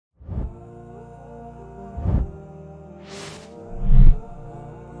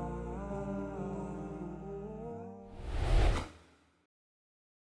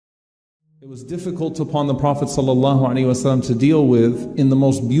was difficult upon the Prophet ﷺ to deal with in the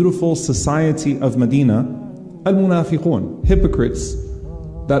most beautiful society of Medina, al-munafiqun, hypocrites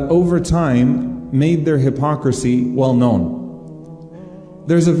that over time made their hypocrisy well known.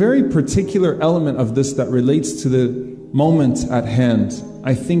 There's a very particular element of this that relates to the moment at hand.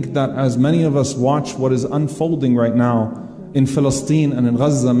 I think that as many of us watch what is unfolding right now in Palestine and in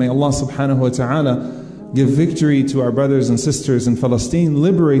Gaza, may Allah subhanahu wa ta'ala give victory to our brothers and sisters in Palestine,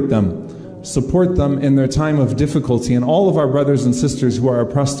 liberate them, support them in their time of difficulty, and all of our brothers and sisters who are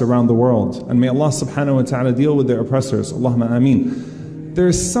oppressed around the world. And may Allah subhanahu wa ta'ala deal with their oppressors. Allahumma ameen.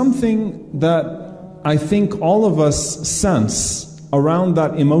 There's something that I think all of us sense around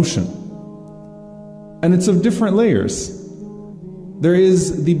that emotion. And it's of different layers. There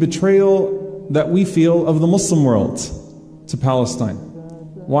is the betrayal that we feel of the Muslim world to Palestine.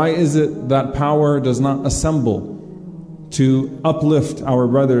 Why is it that power does not assemble to uplift our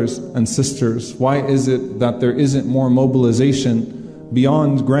brothers and sisters? Why is it that there isn't more mobilization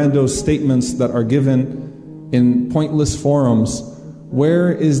beyond grandiose statements that are given in pointless forums? Where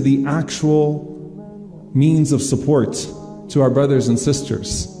is the actual means of support to our brothers and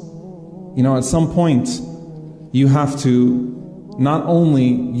sisters? You know, at some point, you have to not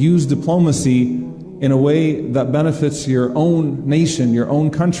only use diplomacy in a way that benefits your own nation, your own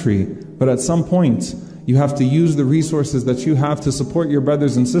country, but at some point, you have to use the resources that you have to support your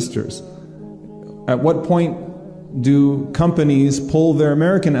brothers and sisters. At what point do companies pull their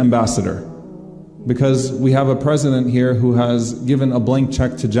American ambassador? Because we have a president here who has given a blank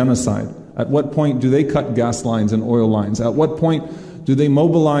check to genocide. At what point do they cut gas lines and oil lines? At what point do they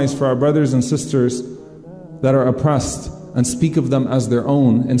mobilize for our brothers and sisters that are oppressed and speak of them as their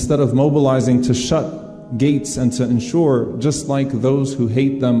own, instead of mobilizing to shut gates and to ensure, just like those who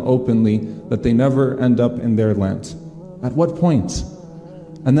hate them openly, that they never end up in their land? At what point?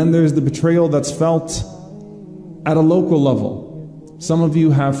 And then there's the betrayal that's felt at a local level. Some of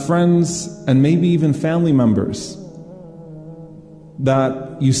you have friends and maybe even family members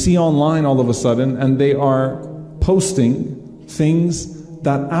that you see online all of a sudden, and they are posting things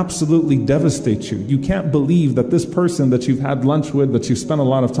that absolutely devastate you. You can't believe that this person that you've had lunch with, that you've spent a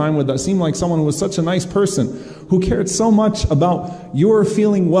lot of time with, that seemed like someone who was such a nice person, who cared so much about your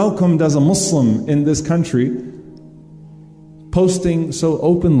feeling welcomed as a Muslim in this country, posting so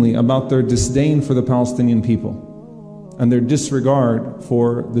openly about their disdain for the Palestinian people and their disregard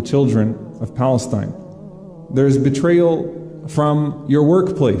for the children of Palestine. There's betrayal from your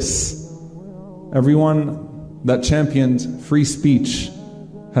workplace. Everyone that championed free speech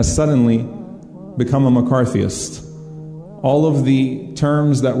has suddenly become a McCarthyist. All of the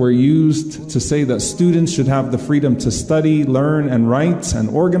terms that were used to say that students should have the freedom to study, learn, and write, and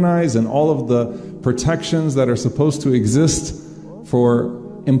organize, and all of the protections that are supposed to exist for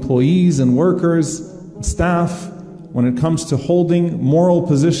employees and workers, and staff, when it comes to holding moral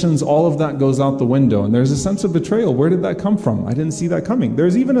positions, all of that goes out the window. And there's a sense of betrayal. Where did that come from? I didn't see that coming.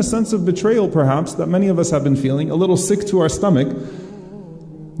 There's even a sense of betrayal, perhaps, that many of us have been feeling, a little sick to our stomach,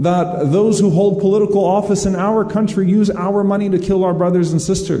 that those who hold political office in our country use our money to kill our brothers and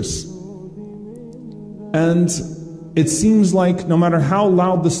sisters. And it seems like no matter how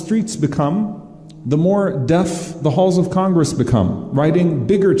loud the streets become, the more deaf the halls of Congress become, writing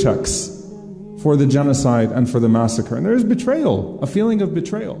bigger checks for the genocide and for the massacre. And there is betrayal, a feeling of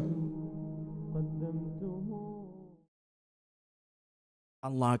betrayal.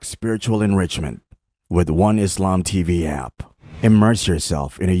 Unlock spiritual enrichment with One Islam TV app. Immerse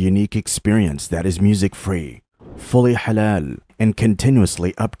yourself in a unique experience that is music-free, fully halal, and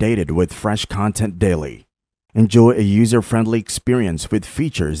continuously updated with fresh content daily. Enjoy a user-friendly experience with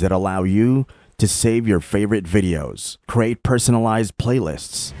features that allow you to save your favorite videos, create personalized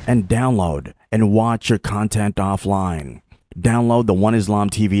playlists, and download and watch your content offline. Download the One Islam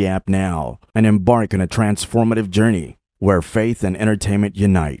TV app now and embark on a transformative journey where faith and entertainment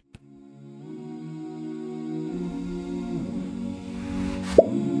unite.